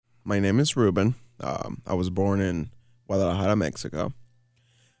My name is Ruben. I was born in Guadalajara, Mexico.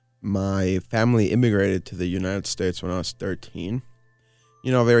 My family immigrated to the United States when I was 13.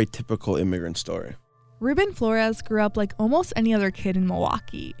 You know, a very typical immigrant story. Ruben Flores grew up like almost any other kid in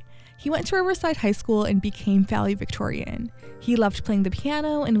Milwaukee. He went to Riverside High School and became valedictorian. He loved playing the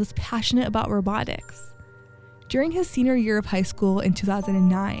piano and was passionate about robotics. During his senior year of high school in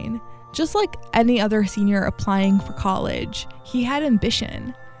 2009, just like any other senior applying for college, he had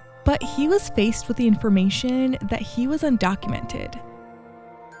ambition. But he was faced with the information that he was undocumented.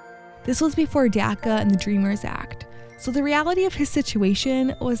 This was before DACA and the Dreamers Act, so the reality of his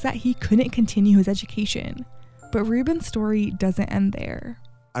situation was that he couldn't continue his education. But Ruben's story doesn't end there.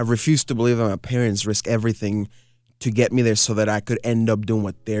 I refuse to believe that my parents risk everything to get me there so that I could end up doing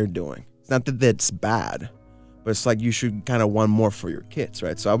what they're doing. It's not that that's bad, but it's like you should kind of want more for your kids,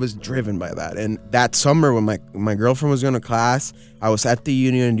 right? So I was driven by that. And that summer when my girlfriend was going to class, I was at the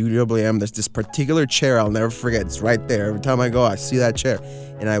Union UWM. There's this particular chair I'll never forget. It's right there. Every time I go, I see that chair.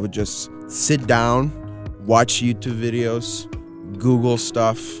 And I would just sit down, watch YouTube videos, Google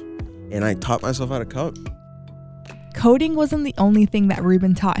stuff, and I taught myself how to code. Coding wasn't the only thing that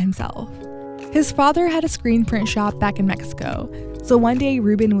Ruben taught himself. His father had a screen print shop back in Mexico, so one day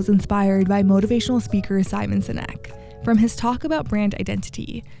Ruben was inspired by motivational speaker Simon Sinek from his talk about brand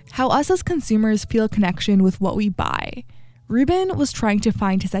identity, how us as consumers feel a connection with what we buy. Ruben was trying to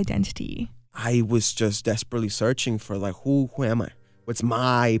find his identity. I was just desperately searching for who am I? What's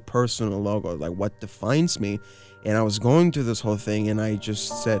my personal logo? What defines me? And I was going through this whole thing and I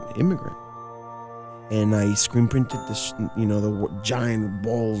just said immigrant. And I screen printed this, the giant,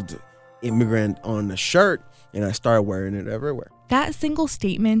 bold immigrant on a shirt, and I started wearing it everywhere. That single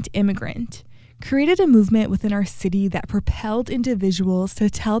statement, immigrant, created a movement within our city that propelled individuals to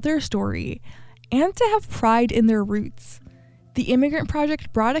tell their story and to have pride in their roots. The Immigrant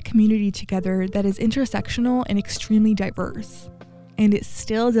Project brought a community together that is intersectional and extremely diverse. And it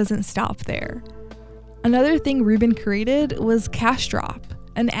still doesn't stop there. Another thing Ruben created was Cash Drop,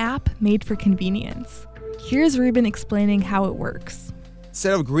 an app made for convenience. Here's Ruben explaining how it works.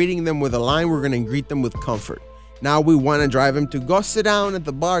 Instead of greeting them with a line, we're going to greet them with comfort. Now we want to drive them to go sit down at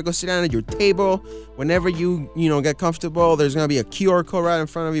the bar, go sit down at your table. Whenever you get comfortable, there's going to be a QR code right in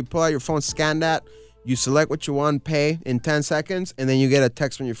front of you. Pull out your phone, scan that. You select what you want, pay in 10 seconds, and then you get a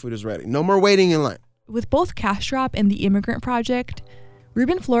text when your food is ready. No more waiting in line. With both Cash Drop and the Immigrant Project,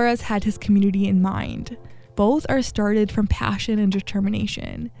 Ruben Flores had his community in mind. Both are started from passion and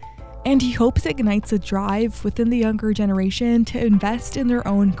determination. And he hopes it ignites a drive within the younger generation to invest in their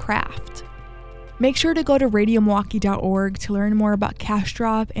own craft. Make sure to go to radiomilwaukee.org to learn more about Cash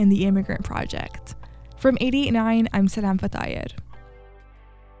Drop and the Immigrant Project. From 88.9, I'm Saddam Fatayed.